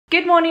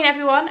Good morning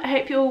everyone, I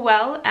hope you're all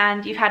well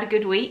and you've had a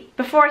good week.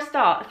 Before I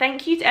start,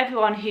 thank you to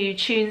everyone who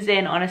tunes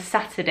in on a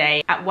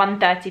Saturday at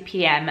 1:30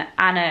 p.m.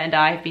 Anna and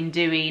I have been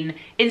doing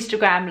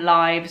Instagram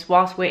lives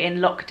whilst we're in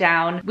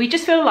lockdown. We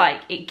just feel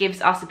like it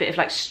gives us a bit of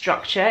like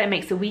structure. It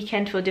makes the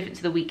weekend feel different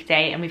to the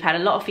weekday, and we've had a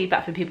lot of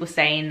feedback from people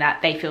saying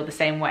that they feel the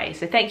same way.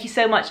 So thank you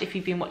so much if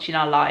you've been watching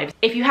our lives.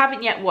 If you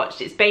haven't yet watched,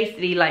 it's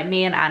basically like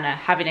me and Anna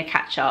having a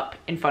catch up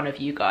in front of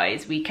you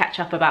guys. We catch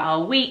up about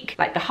our week,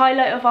 like the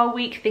highlight of our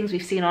week, things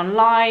we've seen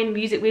online,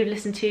 music we've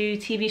listened to,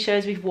 TV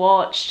shows we've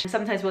watched.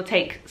 Sometimes we'll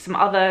take some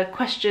other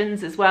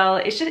questions as well.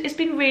 It's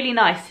been really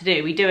nice to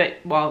do. We do it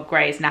while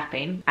Gray is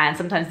napping and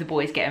sometimes the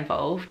boys get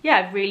involved. Yeah,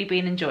 I've really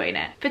been enjoying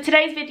it. For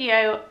today's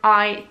video,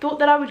 I thought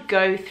that I would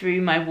go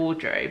through my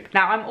wardrobe.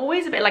 Now, I'm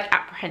always a bit like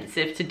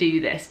apprehensive to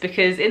do this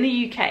because in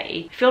the UK,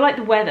 I feel like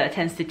the weather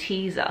tends to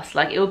tease us.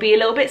 Like it will be a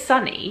little bit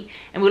sunny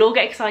and we'll all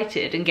get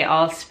excited and get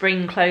our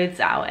spring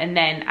clothes out, and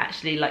then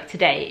actually like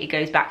today, it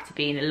goes back to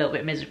being a little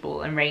bit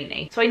miserable and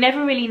rainy. So I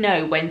never really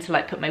know when to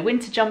like put my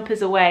winter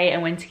jumpers away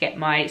and when to get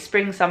my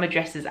spring summer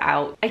dresses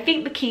out. I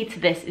think the key to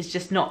this is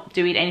just not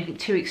doing anything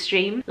too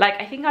extreme. Like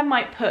I think I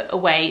might put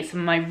away some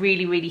of my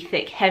really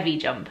thick heavy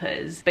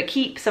jumpers but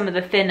keep some of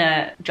the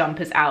thinner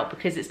jumpers out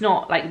because it's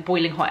not like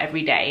boiling hot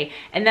every day.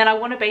 And then I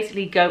want to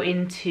basically go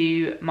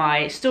into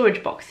my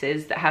storage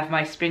boxes that have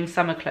my spring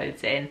summer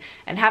clothes in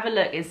and have a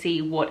look and see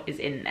what is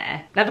in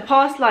there. Now the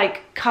past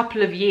like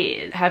couple of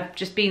years have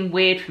just been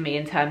weird for me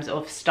in terms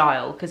of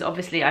style because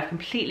obviously I've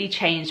completely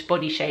changed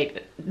body shape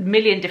a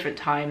million different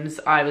times.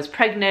 I was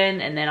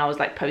pregnant and then I was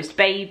like post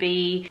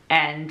baby,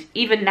 and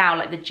even now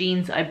like the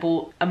jeans I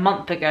bought a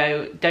month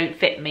ago don't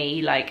fit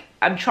me. Like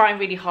I'm trying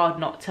really hard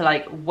not to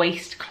like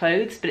waste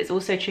clothes, but it's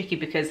also tricky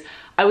because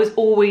I was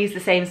always the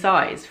same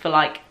size for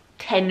like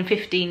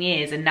 10-15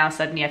 years, and now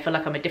suddenly I feel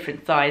like I'm a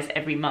different size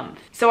every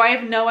month. So I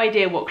have no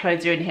idea what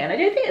clothes are in here, and I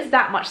don't think it's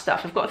that much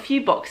stuff. I've got a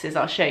few boxes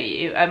I'll show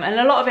you, and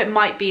a lot of it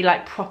might be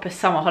like proper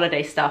summer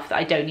holiday stuff that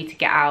I don't need to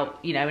get out,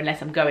 you know,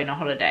 unless I'm going on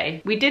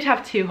holiday. We did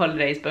have 2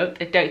 holidays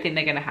booked. I don't think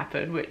they're gonna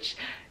happen, which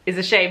is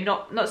a shame.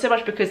 Not so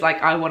much because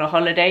like I want a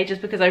holiday,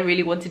 just because I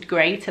really wanted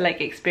Gray to like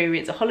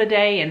experience a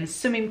holiday and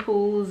swimming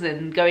pools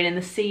and going in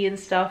the sea and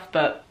stuff,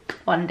 but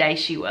one day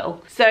she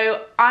will.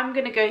 So I'm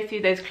gonna go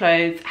through those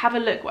clothes, have a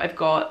look what I've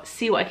got,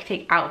 see what I can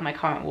take out of my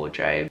current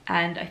wardrobe,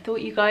 and I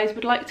thought you guys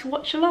would like to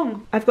watch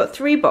along. I've got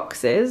 3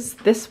 boxes,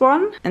 this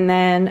one, and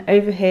then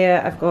over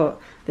here I've got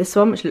this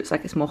one which looks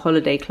like it's more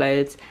holiday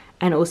clothes,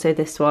 and also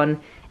this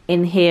one.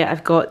 In here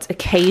I've got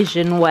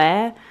occasion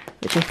wear,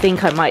 which I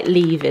think I might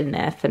leave in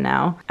there for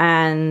now.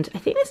 And I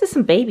think this is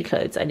some baby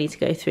clothes I need to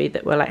go through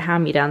that were like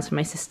hand-me-downs from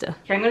my sister.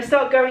 Okay, I'm gonna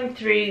start going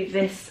through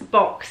this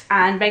box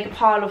and make a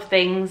pile of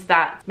things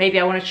that maybe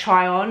I wanna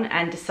try on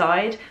and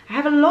decide. I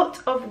have a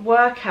lot of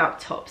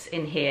workout tops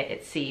in here,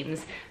 it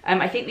seems.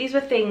 I think these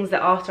were things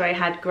that after I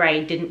had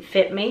Gray didn't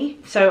fit me.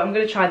 So I'm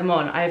gonna try them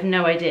on. I have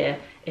no idea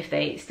if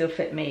they still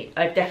fit me.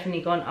 I've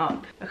definitely gone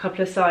up a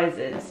couple of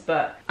sizes,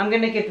 but I'm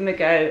gonna give them a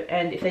go,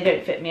 and if they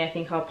don't fit me I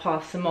think I'll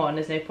pass them on.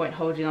 There's no point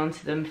holding on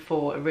to them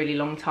for a really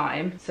long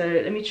time. So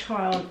let me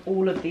try on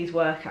all of these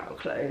workout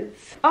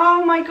clothes.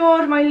 Oh my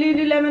god, my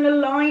Lululemon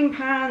Align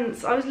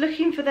pants! I was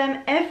looking for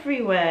them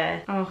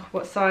everywhere. Oh,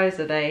 what size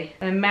are they?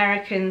 An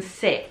American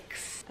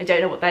 6. I don't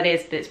know what that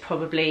is, but it's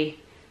probably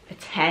a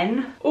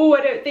 10. Oh,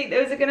 I don't think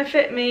those are gonna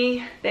fit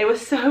me. They were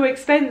so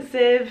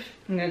expensive.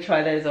 I'm gonna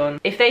try those on.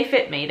 If they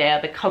fit me, they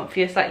are the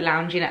comfiest like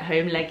lounging at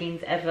home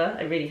leggings ever.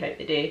 I really hope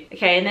they do.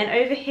 Okay, and then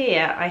over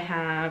here I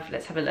have,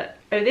 let's have a look.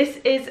 Oh, this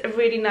is a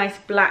really nice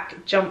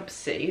black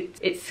jumpsuit.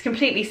 It's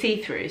completely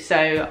see-through, so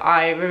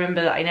I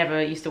remember that I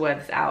never used to wear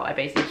this out. I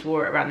basically just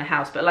wore it around the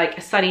house, but like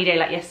a sunny day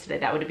like yesterday,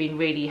 that would have been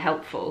really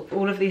helpful.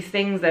 All of these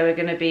things though are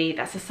gonna be,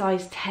 that's a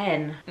size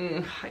 10.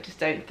 I just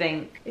don't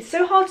think. It's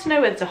so hard to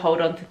know whether to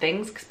hold on to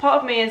things, because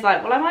part of me is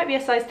like, well, I might be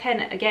a size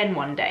 10 again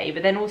one day,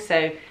 but then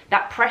also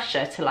that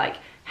pressure to like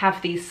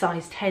have these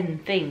size 10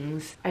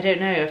 things. I don't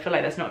know, I feel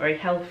like that's not very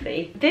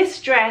healthy. This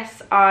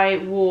dress I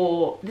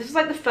wore, this was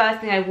like the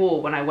first thing I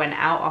wore when I went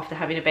out after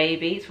having a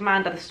baby. It's from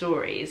Other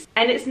Stories.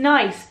 And it's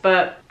nice,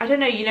 but I don't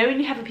know, you know when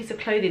you have a piece of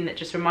clothing that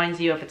just reminds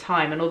you of a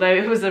time, and although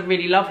it was a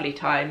really lovely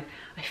time,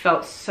 I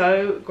felt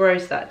so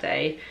gross that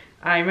day.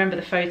 I remember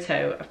the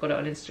photo, I've got it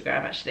on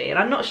Instagram actually, and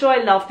I'm not sure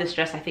I love this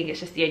dress. I think it's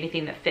just the only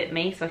thing that fit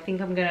me, so I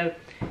think I'm gonna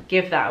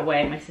give that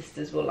away. My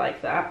sisters will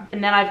like that.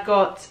 And then I've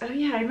got, oh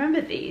yeah, I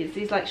remember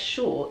these like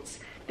shorts.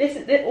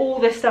 All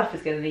this stuff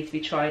is gonna need to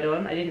be tried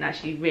on. I didn't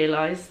actually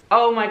realise.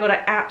 Oh my god,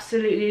 I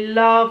absolutely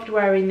loved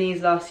wearing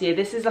these last year.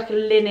 This is like a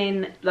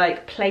linen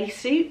like play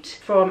suit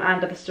from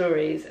Other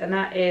Stories, and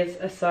that is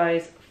a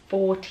size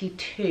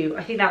 42.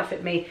 I think that'll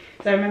fit me,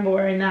 because I remember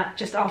wearing that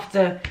just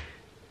after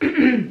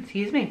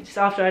excuse me, just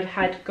after I'd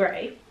had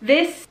Gray.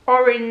 This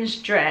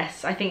orange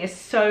dress I think is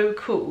so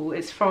cool.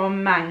 It's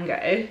from Mango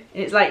and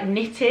it's like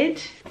knitted,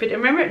 but I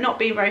remember it not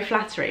being very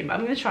flattering, but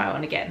I'm gonna try it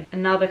on again.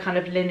 Another kind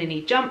of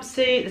linen-y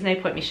jumpsuit. There's no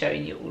point me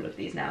showing you all of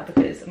these now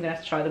because I'm gonna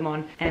have to try them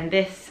on. And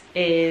this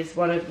is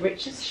one of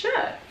Richard's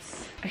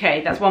shirts.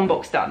 Okay, that's one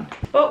box done.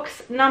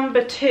 Box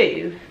number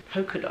 2,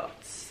 polka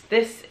dots.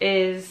 This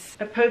is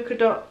a polka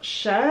dot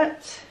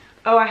shirt.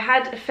 Oh, I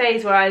had a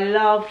phase where I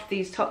loved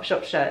these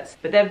Topshop shirts,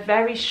 but they're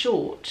very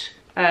short.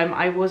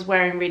 I was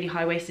wearing really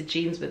high-waisted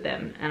jeans with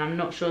them, and I'm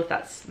not sure if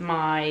that's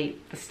the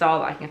style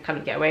that I can kind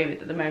of get away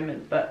with at the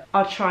moment, but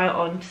I'll try it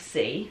on to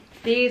see.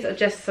 These are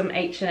just some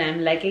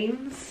H&M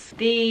leggings.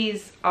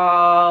 These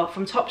are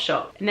from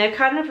Topshop, and they're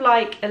kind of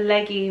like a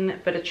legging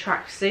but a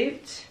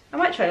tracksuit. I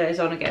might try those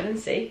on again and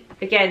see.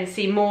 Again,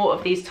 see more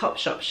of these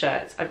Topshop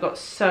shirts. I've got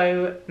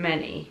so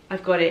many.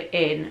 I've got it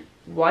in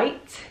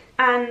white,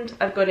 and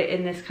I've got it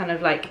in this kind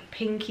of like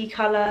pinky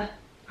colour.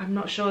 I'm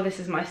not sure this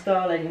is my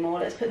style anymore.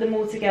 Let's put them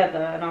all together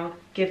and I'll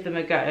give them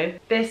a go.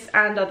 This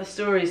and Other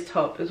Stories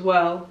top as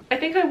well. I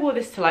think I wore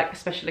this to like a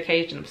special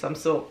occasion of some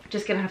sort.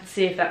 Just gonna have to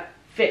see if that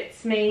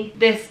fits me.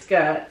 This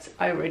skirt,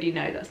 I already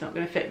know that's not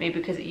gonna fit me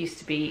because it used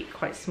to be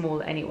quite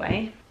small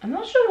anyway. I'm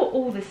not sure what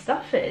all this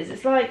stuff is.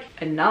 It's like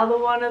another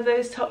one of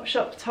those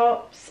Topshop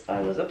tops.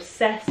 I was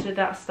obsessed with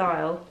that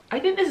style.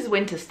 I think this is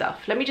winter stuff.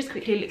 Let me just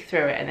quickly look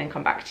through it and then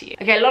come back to you.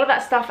 Okay, a lot of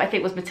that stuff I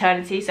think was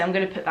maternity, so I'm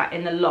gonna put that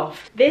in the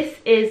loft. This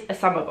is a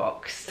summer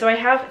box. So I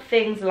have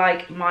things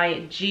like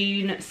my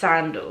June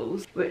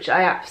sandals, which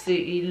I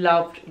absolutely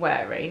loved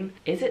wearing.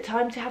 Is it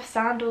time to have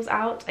sandals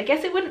out? I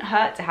guess it wouldn't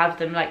hurt to have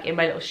them like in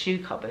my little shoe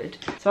cupboard.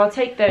 So I'll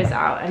take those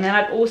out, and then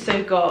I've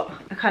also got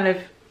a kind of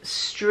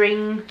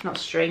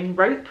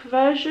rope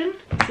version.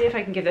 See if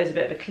I can give those a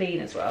bit of a clean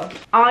as well.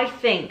 I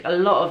think a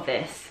lot of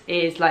this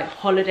is like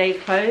holiday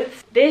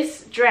clothes.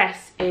 This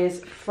dress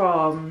is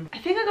from, I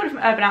think I got it from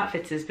Urban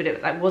Outfitters, but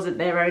it like wasn't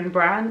their own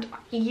brand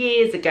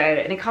years ago,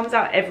 and it comes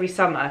out every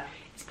summer.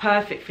 It's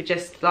perfect for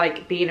just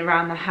like being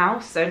around the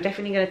house, so I'm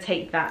definitely going to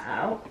take that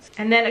out.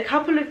 And then a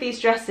couple of these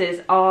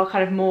dresses are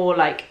kind of more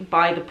like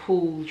by the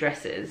pool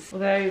dresses,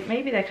 although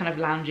maybe they're kind of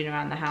lounging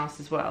around the house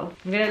as well.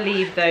 I'm going to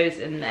leave those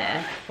in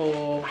there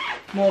for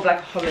more of like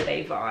a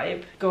holiday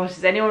vibe. Gosh,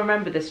 does anyone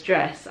remember this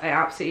dress? I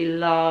absolutely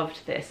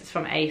loved this. It's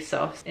from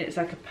ASOS. It's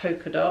like a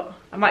polka dot.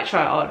 I might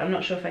try it on. I'm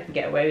not sure if I can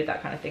get away with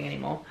that kind of thing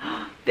anymore.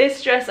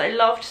 This dress I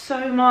loved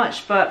so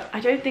much, but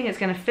I don't think it's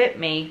going to fit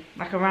me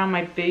like around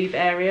my boob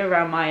area,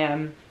 around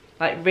my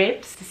like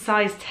ribs. It's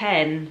size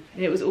 10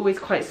 and it was always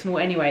quite small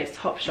anyway. It's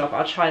Topshop.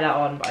 I'll try that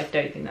on, but I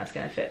don't think that's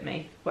going to fit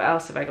me. What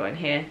else have I got in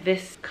here?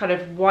 This kind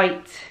of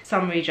white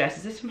summery dress.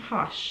 Is this from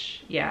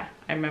Hush? Yeah,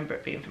 I remember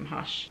it being from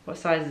Hush. What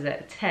size is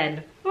it?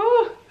 10.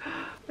 Oh,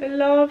 I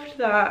loved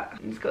that.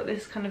 It's got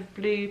this kind of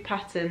blue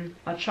pattern.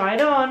 I'll try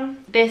it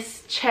on.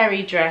 This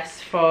cherry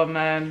dress from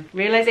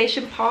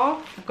Realization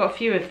Path. I've got a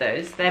few of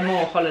those. They're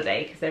more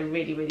holiday because they're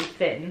really, really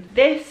thin.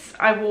 This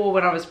I wore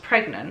when I was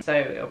pregnant, so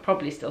it'll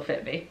probably still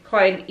fit me.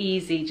 Quite an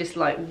easy, just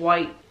like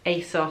white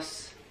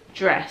ASOS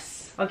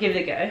dress. I'll give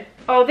it a go.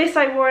 Oh, this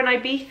I wore in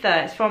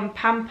Ibiza. It's from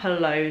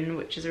Pampalone,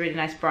 which is a really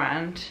nice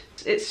brand.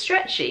 It's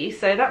stretchy,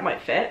 so that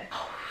might fit.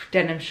 Oh,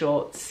 denim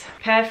shorts.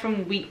 A pair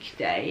from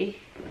Weekday.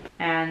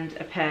 And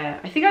a pair,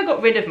 I think I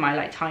got rid of my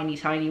like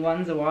tiny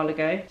ones a while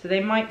ago, so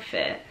they might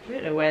fit. I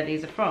don't know where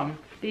these are from.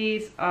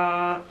 These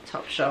are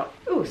Topshop.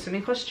 Oh,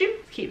 swimming costume.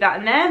 Keep that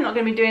in there. I'm not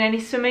going to be doing any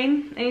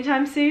swimming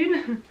anytime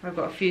soon. I've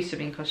got a few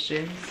swimming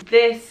costumes.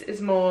 This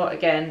is more,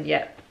 again,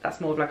 yep,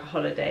 that's more of like a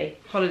holiday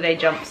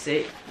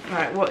jumpsuit.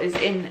 Right, what is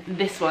in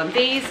this one?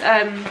 These,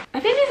 I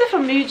think these are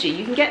from Muji.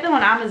 You can get them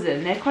on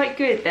Amazon. They're quite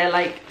good. They're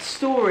like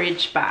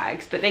storage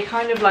bags, but they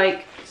kind of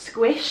like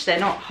squish. They're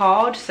not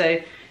hard, so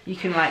you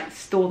can like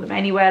store them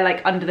anywhere,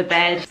 like under the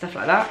bed, stuff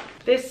like that.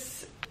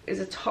 This is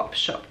a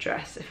Topshop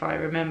dress, if I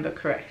remember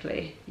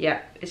correctly.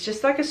 Yeah, it's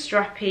just like a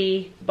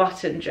strappy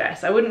button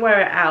dress. I wouldn't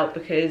wear it out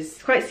because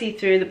it's quite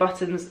see-through. The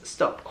buttons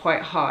stop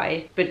quite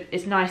high, but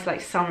it's nice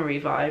like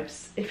summery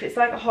vibes. If it's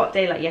like a hot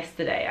day like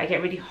yesterday, I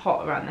get really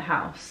hot around the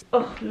house.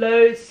 Oh,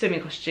 loads of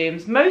swimming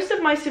costumes. Most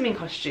of my swimming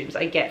costumes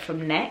I get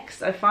from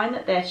Next. I find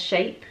that their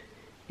shape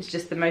is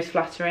just the most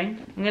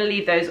flattering. I'm gonna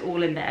leave those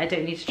all in there. I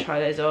don't need to try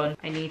those on.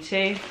 I need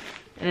to.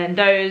 And then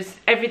those,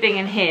 everything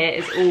in here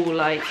is all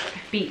like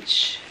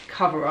beach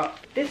cover up.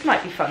 This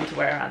might be fun to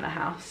wear around the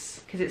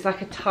house because it's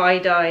like a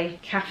tie-dye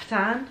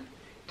caftan.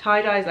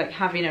 Tie-dye is like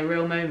having a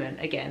real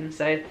moment again,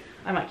 so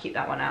I might keep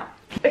that one out.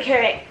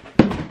 Okay,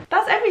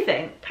 that's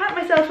everything. Pat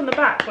myself on the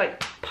back,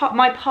 like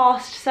my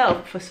past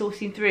self, for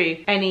sorting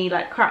through any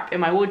like crap in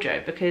my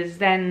wardrobe, because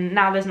then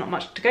now there's not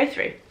much to go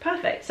through.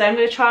 Perfect. So I'm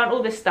going to try on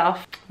all this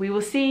stuff. We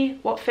will see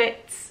what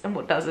fits and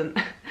what doesn't.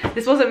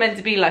 This wasn't meant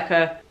to be like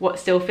a what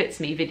still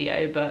fits me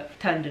video, but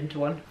turned into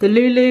one. The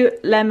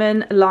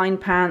Lululemon line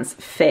pants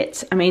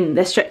fit. I mean,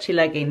 they're stretchy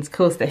leggings, of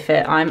course they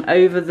fit. I'm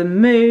over the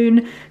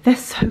moon. They're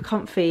so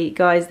comfy,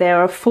 guys. They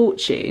are a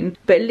fortune,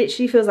 but it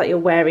literally feels like you're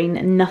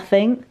wearing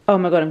nothing. Oh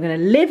my God, I'm gonna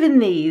live in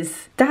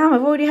these. Damn,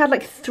 I've already had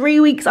like 3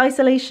 weeks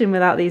isolation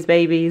without these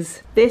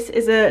babies. This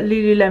is a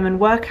Lululemon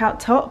workout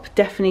top,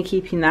 definitely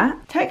keeping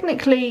that.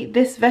 Technically,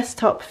 this vest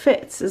top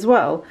fits as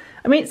well.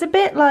 I mean, it's a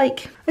bit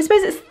like, I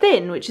suppose it's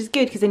thin, which is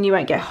good because then you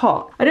won't get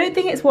hot. I don't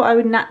think it's what I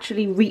would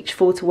naturally reach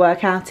for to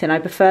work out in. I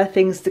prefer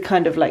things to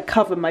kind of like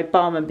cover my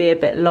bum and be a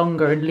bit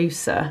longer and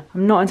looser.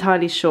 I'm not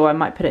entirely sure. I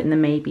might put it in the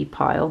maybe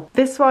pile.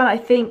 This one I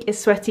think is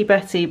Sweaty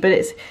Betty, but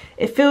it's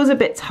It feels a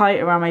bit tight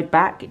around my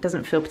back. It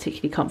doesn't feel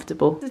particularly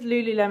comfortable. This is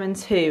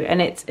Lululemon too,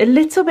 and it's a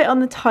little bit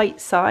on the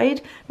tight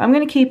side, but I'm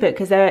going to keep it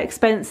because they're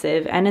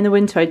expensive, and in the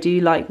winter I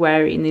do like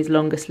wearing these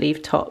longer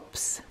sleeve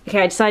tops.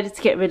 Okay, I decided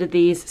to get rid of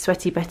these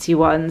Sweaty Betty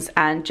ones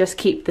and just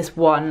keep this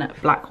one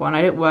black one.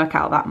 I don't work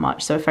out that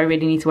much, so if I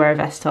really need to wear a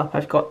vest top,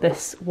 I've got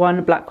this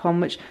one black one,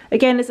 which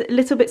again is a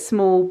little bit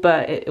small,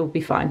 but it'll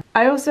be fine.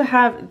 I also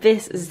have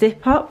this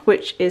zip up,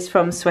 which is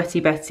from Sweaty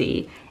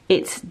Betty.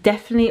 It's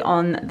definitely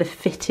on the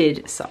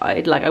fitted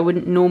side. Like, I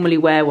wouldn't normally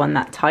wear one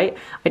that tight.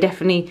 I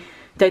definitely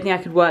don't think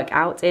I could work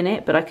out in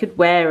it, but I could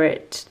wear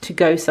it to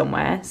go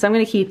somewhere. So I'm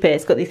going to keep it.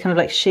 It's got these kind of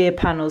like sheer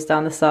panels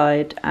down the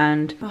side,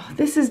 and oh,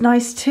 this is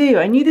nice too.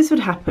 I knew this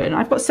would happen.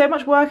 I've got so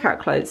much workout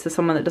clothes for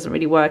someone that doesn't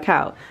really work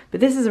out, but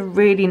this is a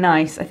really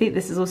nice, I think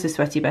this is also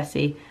Sweaty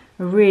Betty,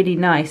 a really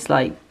nice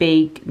like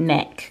big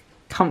neck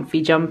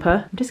comfy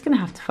jumper. I'm just going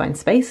to have to find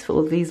space for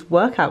all these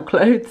workout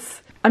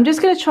clothes. I'm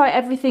just going to try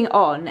everything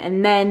on,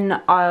 and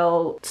then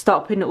I'll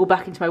start putting it all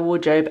back into my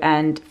wardrobe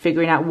and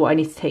figuring out what I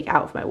need to take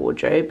out of my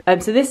wardrobe.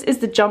 So this is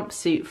the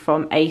jumpsuit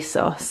from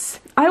ASOS.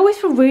 I always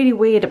feel really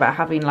weird about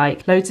having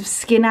like loads of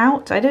skin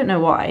out. I don't know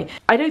why.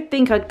 I don't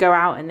think I'd go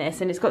out in this,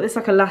 and it's got this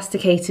like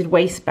elasticated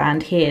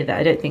waistband here that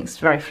I don't think is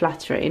very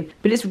flattering,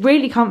 but it's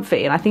really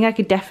comfy, and I think I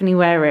could definitely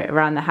wear it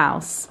around the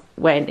house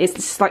when it's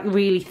just like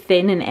really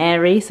thin and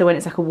airy, so when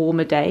it's like a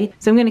warmer day.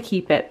 So I'm going to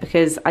keep it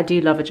because I do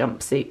love a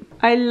jumpsuit.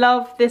 I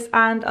love this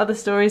And Other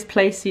Stories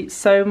playsuit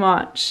so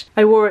much.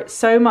 I wore it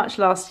so much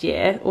last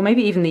year, or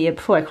maybe even the year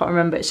before, I can't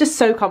remember. It's just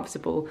so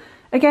comfortable.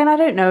 Again, I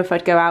don't know if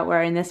I'd go out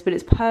wearing this, but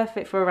it's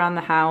perfect for around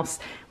the house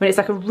when it's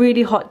like a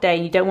really hot day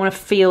and you don't want to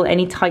feel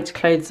any tight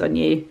clothes on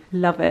you.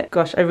 Love it.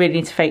 Gosh, I really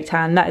need to fake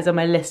tan. That is on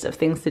my list of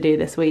things to do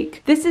this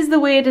week. This is the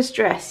weirdest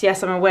dress.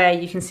 Yes, I'm aware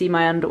you can see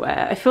my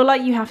underwear. I feel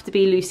like you have to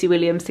be Lucy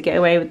Williams to get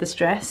away with this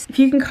dress. If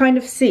you can kind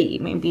of see,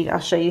 maybe I'll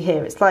show you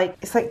here. It's like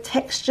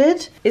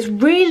textured. It's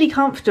really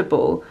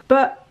comfortable,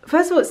 but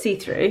first of all, it's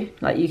see-through,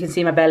 like you can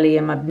see my belly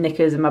and my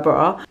knickers and my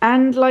bra,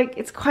 and like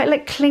it's quite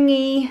like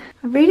clingy.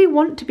 I really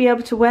want to be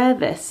able to wear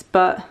this,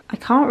 but I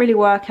can't really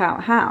work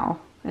out how,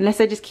 unless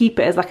I just keep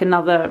it as like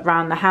another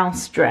round the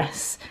house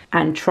dress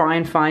and try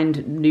and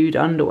find nude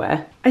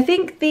underwear. I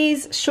think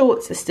these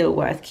shorts are still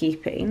worth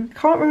keeping.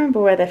 Can't remember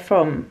where they're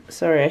from.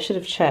 Sorry, I should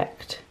have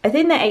checked. I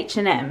think they're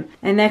H&M,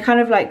 and they're kind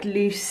of like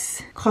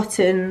loose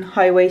cotton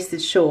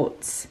high-waisted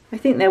shorts. I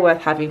think they're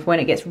worth having for when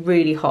it gets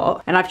really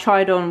hot. And I've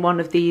tried on one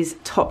of these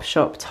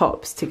Topshop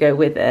tops to go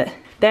with it.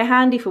 They're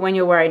handy for when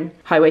you're wearing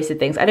high-waisted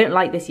things. I don't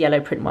like this yellow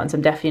print one, so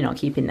I'm definitely not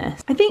keeping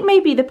this. I think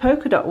maybe the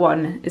polka dot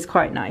one is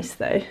quite nice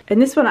though.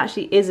 And this one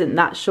actually isn't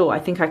that short. I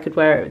think I could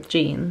wear it with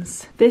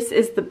jeans. This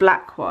is the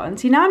black one.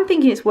 See, now I'm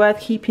thinking it's worth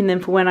keeping them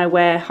for when I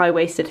wear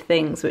high-waisted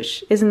things,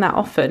 which isn't that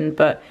often,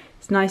 but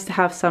it's nice to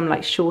have some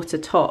like shorter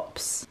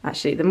tops.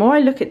 Actually, the more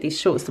I look at these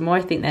shorts, the more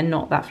I think they're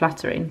not that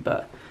flattering,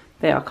 but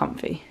they are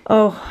comfy.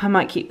 Oh, I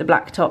might keep the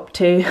black top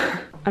too.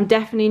 I'm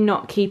definitely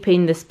not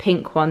keeping this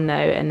pink one though,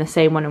 and the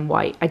same one in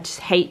white. I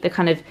just hate the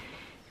kind of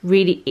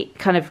really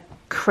kind of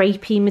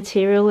crepey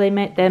material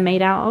they're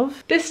made out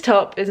of. This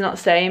top is not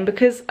staying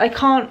because I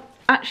can't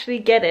actually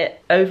get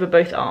it over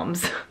both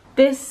arms.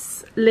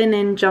 This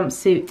linen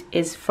jumpsuit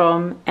is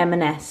from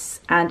M&S,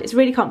 and it's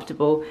really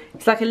comfortable.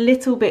 It's like a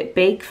little bit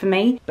big for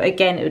me, but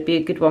again, it would be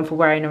a good one for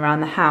wearing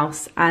around the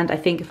house. And I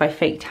think if I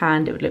fake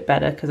tanned, it would look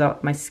better because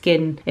my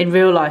skin, in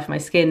real life, my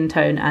skin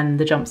tone and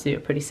the jumpsuit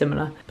are pretty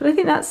similar. But I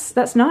think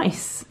that's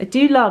nice. I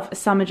do love a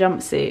summer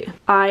jumpsuit.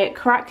 I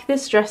crack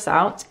this dress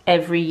out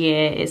every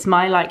year. It's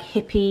my like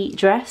hippie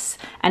dress,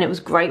 and it was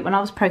great when I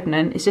was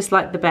pregnant. It's just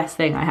like the best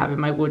thing I have in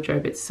my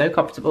wardrobe. It's so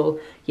comfortable.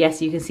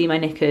 Yes, you can see my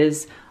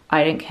knickers.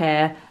 I don't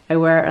care. I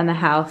wear it around the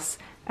house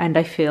and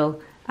I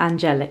feel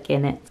angelic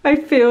in it. I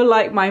feel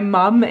like my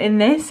mum in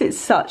this. It's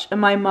such a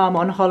my mum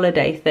on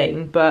holiday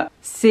thing, but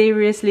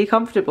seriously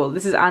comfortable.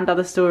 This is And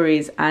Other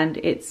Stories, and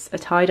it's a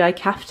tie-dye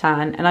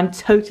caftan, and I'm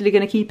totally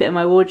gonna keep it in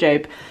my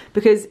wardrobe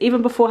because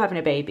even before having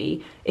a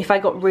baby, if I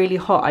got really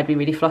hot, I'd be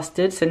really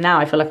flustered. So now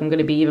I feel like I'm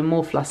gonna be even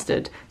more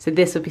flustered. So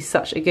this would be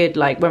such a good,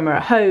 like when we're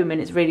at home and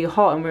it's really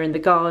hot and we're in the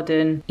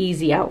garden,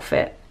 easy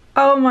outfit.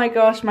 Oh my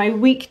gosh, my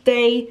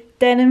weekday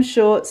denim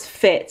shorts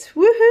fit.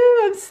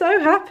 Woohoo, I'm so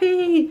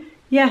happy.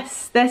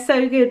 Yes, they're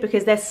so good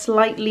because they're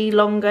slightly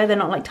longer. They're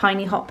not like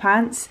tiny hot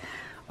pants.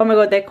 Oh my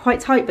God, they're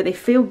quite tight, but they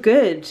feel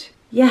good.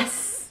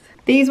 Yes.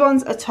 These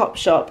ones are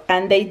Topshop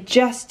and they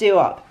just do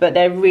up, but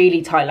they're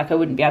really tight. Like I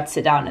wouldn't be able to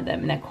sit down in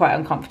them and they're quite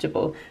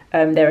uncomfortable.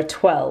 They're a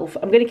 12.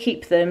 I'm gonna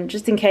keep them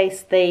just in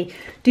case they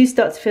do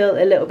start to feel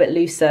a little bit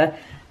looser.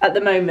 At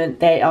the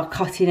moment, they are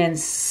cutting in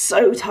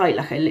so tight,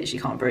 like I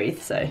literally can't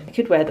breathe, so I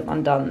could wear them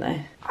undone though.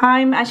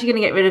 I'm actually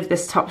gonna get rid of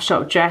this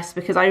Topshop dress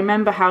because I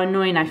remember how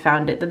annoying I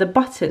found it, that the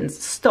buttons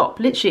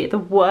stop literally at the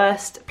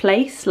worst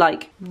place,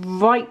 like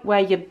right where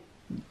your,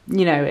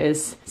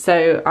 is.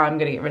 So I'm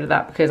gonna get rid of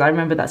that because I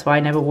remember that's why I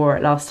never wore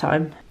it last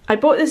time. I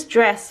bought this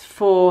dress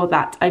for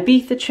that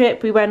Ibiza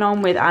trip we went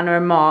on with Anna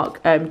and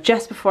Mark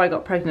just before I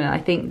got pregnant. I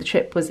think the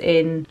trip was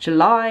in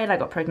July and I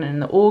got pregnant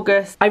in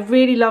August. I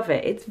really love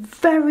it. It's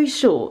very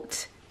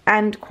short.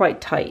 and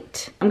quite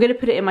tight. I'm going to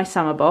put it in my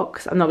summer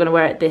box. I'm not going to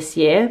wear it this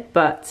year,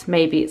 but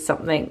maybe it's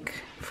something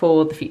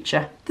for the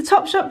future. The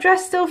Topshop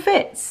dress still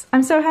fits.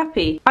 I'm so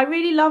happy. I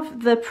really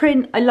love the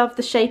print. I love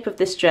the shape of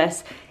this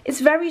dress. It's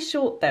very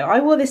short though. I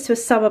wore this to a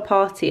summer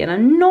party and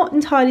I'm not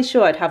entirely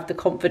sure I'd have the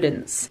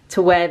confidence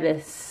to wear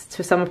this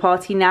to a summer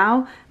party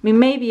now. I mean,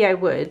 maybe I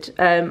would.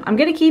 I'm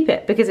gonna keep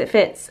it because it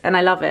fits and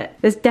I love it.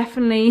 This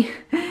definitely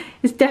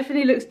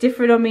looks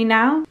different on me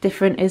now.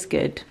 Different is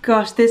good.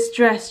 Gosh, this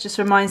dress just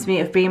reminds me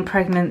of being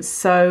pregnant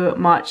so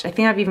much. I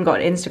think I've even got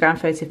an Instagram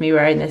photo of me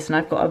wearing this and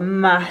I've got a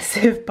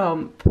massive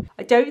bump.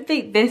 I don't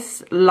think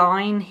this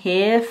line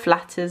here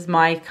flatters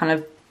my kind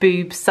of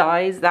boob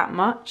size that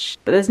much,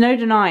 but there's no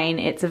denying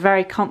it's a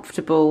very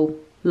comfortable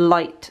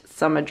light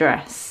summer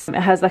dress. It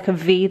has like a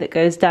V that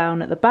goes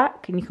down at the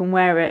back and you can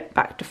wear it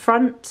back to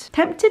front.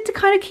 Tempted to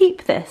kind of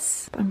keep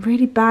this, but I'm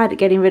really bad at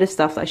getting rid of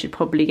stuff that I should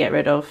probably get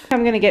rid of.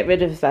 I'm gonna get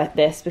rid of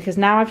this because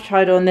now I've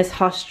tried on this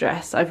Hush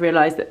dress, I've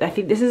realised that I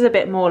think this is a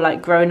bit more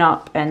like grown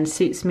up and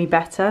suits me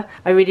better.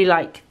 I really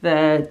like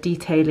the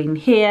detailing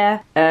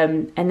here,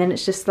 and then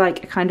it's just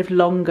like a kind of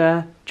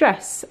longer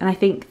dress, and I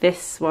think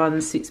this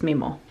one suits me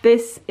more.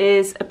 This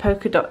is a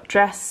polka dot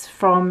dress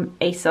from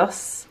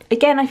ASOS.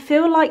 Again, I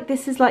feel like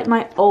this is like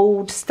my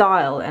old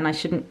style and I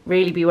shouldn't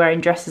really be wearing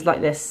dresses like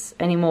this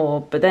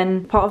anymore, but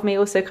then part of me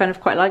also kind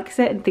of quite likes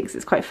it and thinks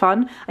it's quite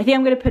fun. I think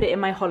I'm going to put it in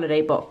my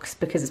holiday box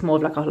because it's more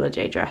of like a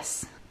holiday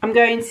dress. I'm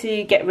going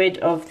to get rid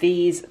of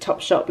these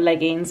Topshop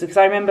leggings because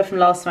I remember from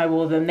last time I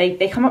wore them,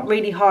 they come up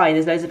really high,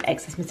 there's loads of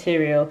excess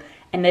material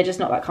and they're just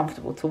not that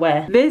comfortable to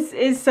wear. This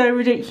is so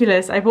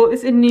ridiculous. I bought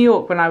this in New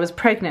York when I was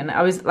pregnant.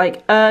 I was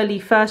like early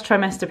first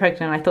trimester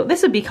pregnant. I thought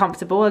this would be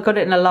comfortable. I got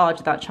it in a large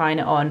without trying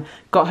it on.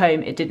 Got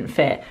home, it didn't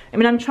fit. I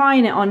mean, I'm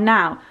trying it on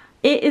now.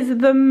 It is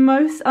the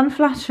most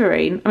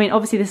unflattering. I mean,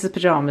 obviously this is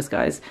pajamas,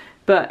 guys,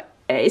 but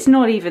it's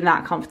not even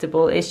that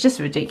comfortable. It's just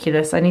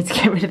ridiculous. I need to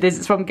get rid of this.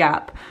 It's from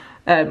Gap.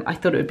 I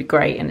thought it would be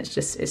great and it's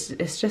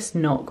just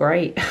not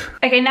great.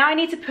 Okay, now I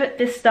need to put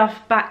this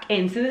stuff back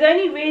in. So there's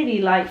only really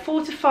like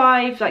 4 to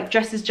 5 like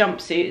dresses,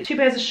 jumpsuits, 2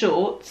 pairs of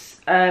shorts,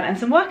 and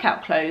some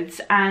workout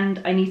clothes,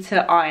 and I need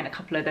to iron a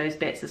couple of those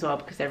bits as well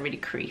because they're really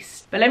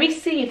creased. But let me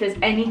see if there's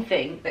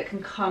anything that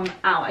can come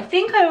out. I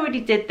think I already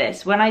did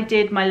this when I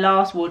did my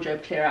last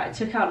wardrobe clear out. I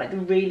took out like the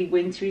really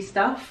wintry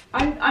stuff.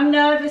 I'm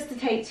nervous to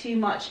take too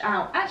much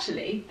out.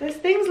 Actually, there's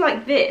things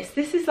like this.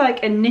 This is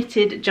like a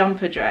knitted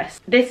jumper dress.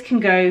 This can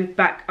go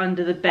back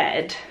under the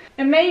bed.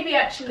 And maybe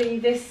actually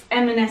this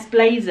M&S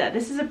blazer.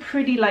 This is a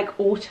pretty like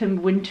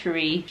autumn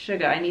wintry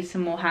sugar. I need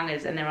some more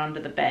hangers and they're under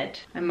the bed.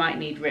 I might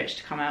need Rich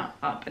to come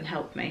up and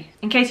help me.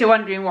 In case you're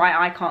wondering why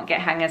I can't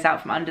get hangers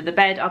out from under the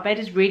bed, our bed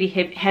is really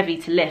heavy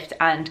to lift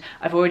and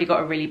I've already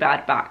got a really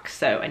bad back,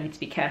 so I need to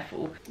be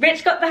careful.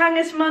 Rich got the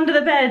hangers from under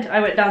the bed.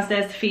 I went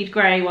downstairs to feed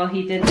Gray while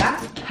he did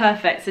that.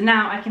 Perfect, so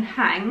now I can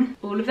hang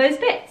all of those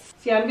bits.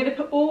 So yeah, I'm gonna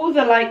put all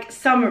the like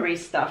summery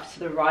stuff to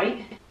the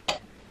right.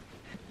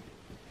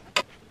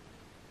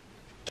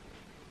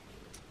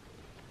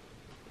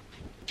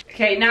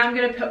 Okay, now I'm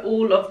going to put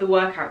all of the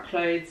workout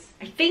clothes,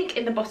 I think,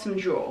 in the bottom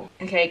drawer.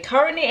 Okay,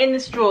 currently in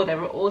this drawer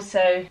there are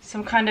also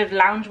some kind of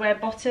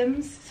loungewear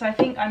bottoms. So I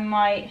think I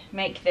might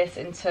make this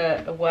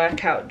into a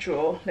workout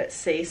drawer. Let's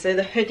see. So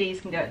the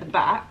hoodies can go at the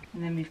back.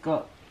 And then we've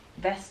got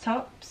vest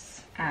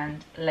tops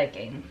and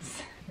leggings.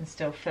 You can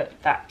still fit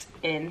that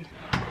in.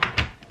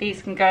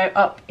 These can go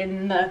up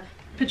in the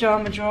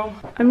pajama drawer.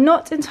 I'm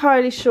not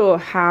entirely sure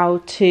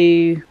how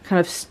to kind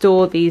of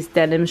store these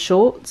denim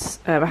shorts.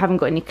 I haven't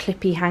got any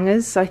clippy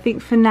hangers, so I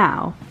think for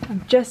now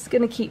I'm just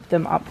going to keep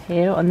them up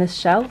here on this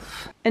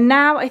shelf. And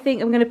now I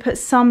think I'm going to put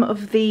some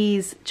of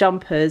these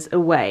jumpers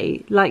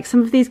away, like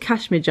some of these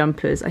cashmere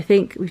jumpers. I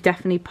think we've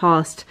definitely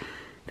passed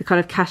the kind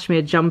of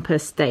cashmere jumper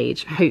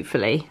stage,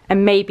 hopefully,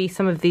 and maybe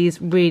some of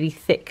these really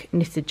thick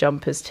knitted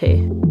jumpers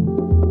too.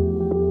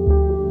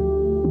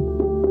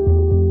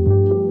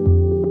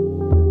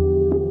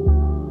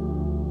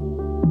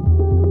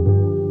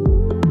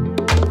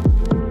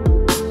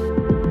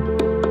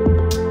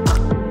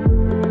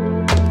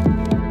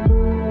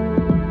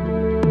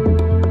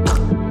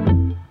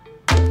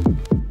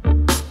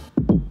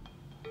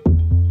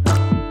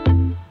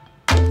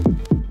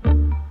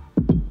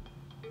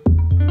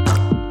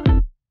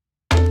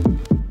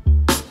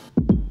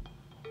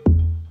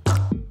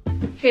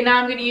 Okay, now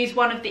I'm going to use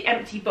one of the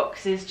empty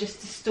boxes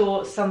just to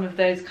store some of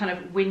those kind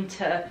of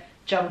winter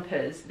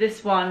jumpers.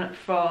 This one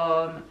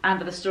from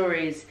Amber the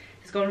Stories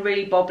has gone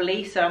really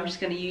bobbly, so I'm just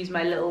going to use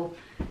my little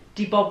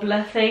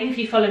debobbler thing. If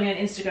you follow me on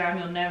Instagram,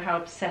 you'll know how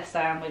obsessed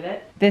I am with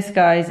it. This,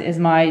 guys, is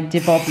my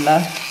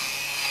debobbler.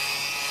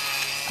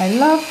 I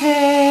love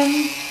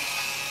him.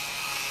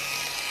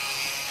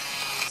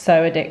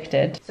 So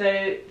addicted.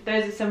 So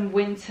those are some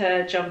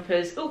winter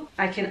jumpers. Oh,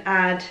 I can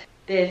add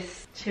this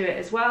to it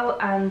as well,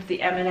 and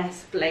the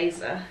M&S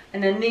blazer,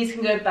 and then these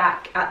can go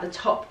back at the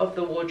top of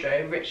the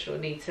wardrobe. Rich will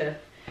need to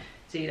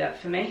do that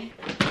for me.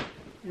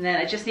 And then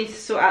I just need to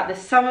sort out the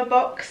summer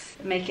box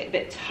and make it a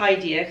bit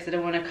tidier because I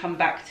don't want to come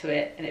back to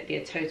it and it be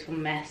a total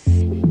mess.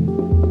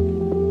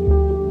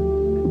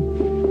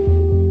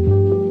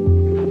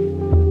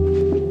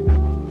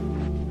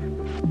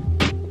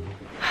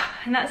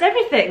 And that's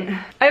everything.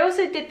 I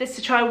also did this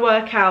to try and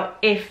work out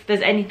if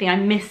there's anything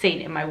I'm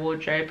missing in my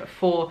wardrobe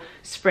for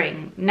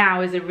spring.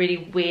 Now is a really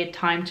weird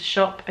time to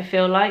shop, I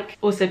feel like.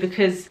 Also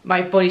because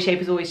my body shape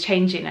is always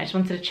changing, I just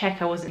wanted to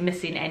check I wasn't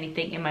missing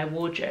anything in my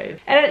wardrobe.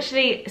 And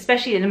actually,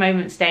 especially at the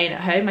moment staying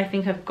at home, I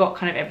think I've got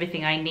kind of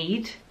everything I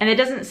need. And there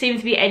doesn't seem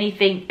to be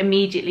anything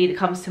immediately that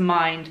comes to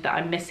mind that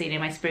I'm missing in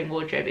my spring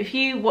wardrobe. If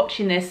you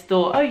watching this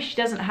thought, oh, she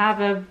doesn't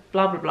have a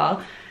blah blah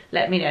blah,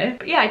 let me know.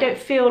 But yeah, I don't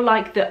feel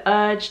like the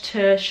urge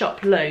to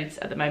shop loads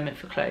at the moment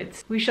for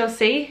clothes. We shall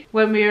see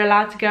when we're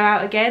allowed to go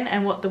out again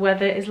and what the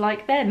weather is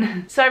like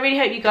then. So I really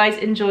hope you guys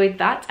enjoyed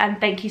that, and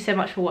thank you so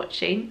much for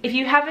watching. If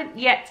you haven't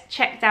yet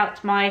checked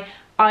out my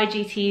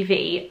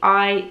IGTV,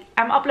 I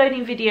am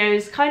uploading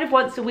videos kind of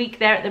once a week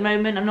there at the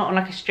moment. I'm not on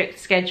like a strict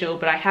schedule,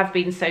 but I have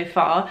been so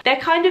far. They're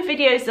kind of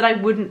videos that I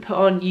wouldn't put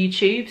on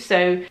YouTube.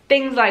 So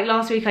things like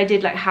last week I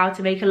did like how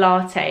to make a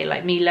latte,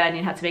 like me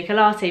learning how to make a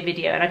latte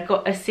video, and I've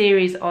got a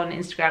series on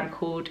Instagram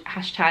called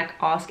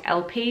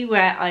 #AskLP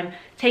where I'm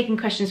taking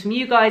questions from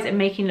you guys and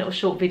making little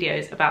short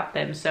videos about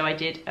them. So I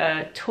did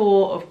a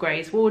tour of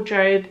Gray's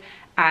wardrobe,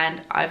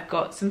 and I've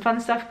got some fun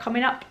stuff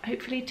coming up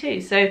hopefully too.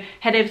 So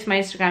head over to my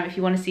Instagram if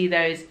you want to see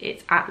those.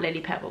 It's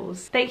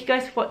 @LilyPebbles. Thank you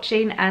guys for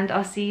watching, and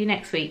I'll see you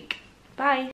next week. Bye.